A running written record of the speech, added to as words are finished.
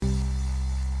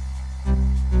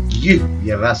ይህ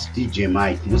የራስ ዲጄ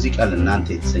ማይክ ሙዚቃ ለእናንተ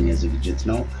የተሰኘ ዝግጅት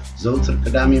ነው። ዘውትር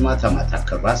ቅዳሜ ማታ ማታ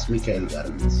ከራስ ሚካኤል ጋር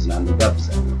እንድትዝናኑ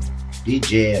ጋብዛለሁ።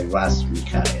 DJ Ras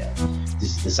Mikael.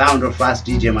 This is the sound of Ras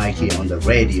DJ Mikey on the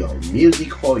radio.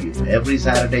 Music for you every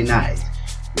Saturday night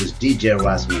with DJ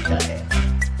Ras Mikael.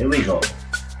 Here we go.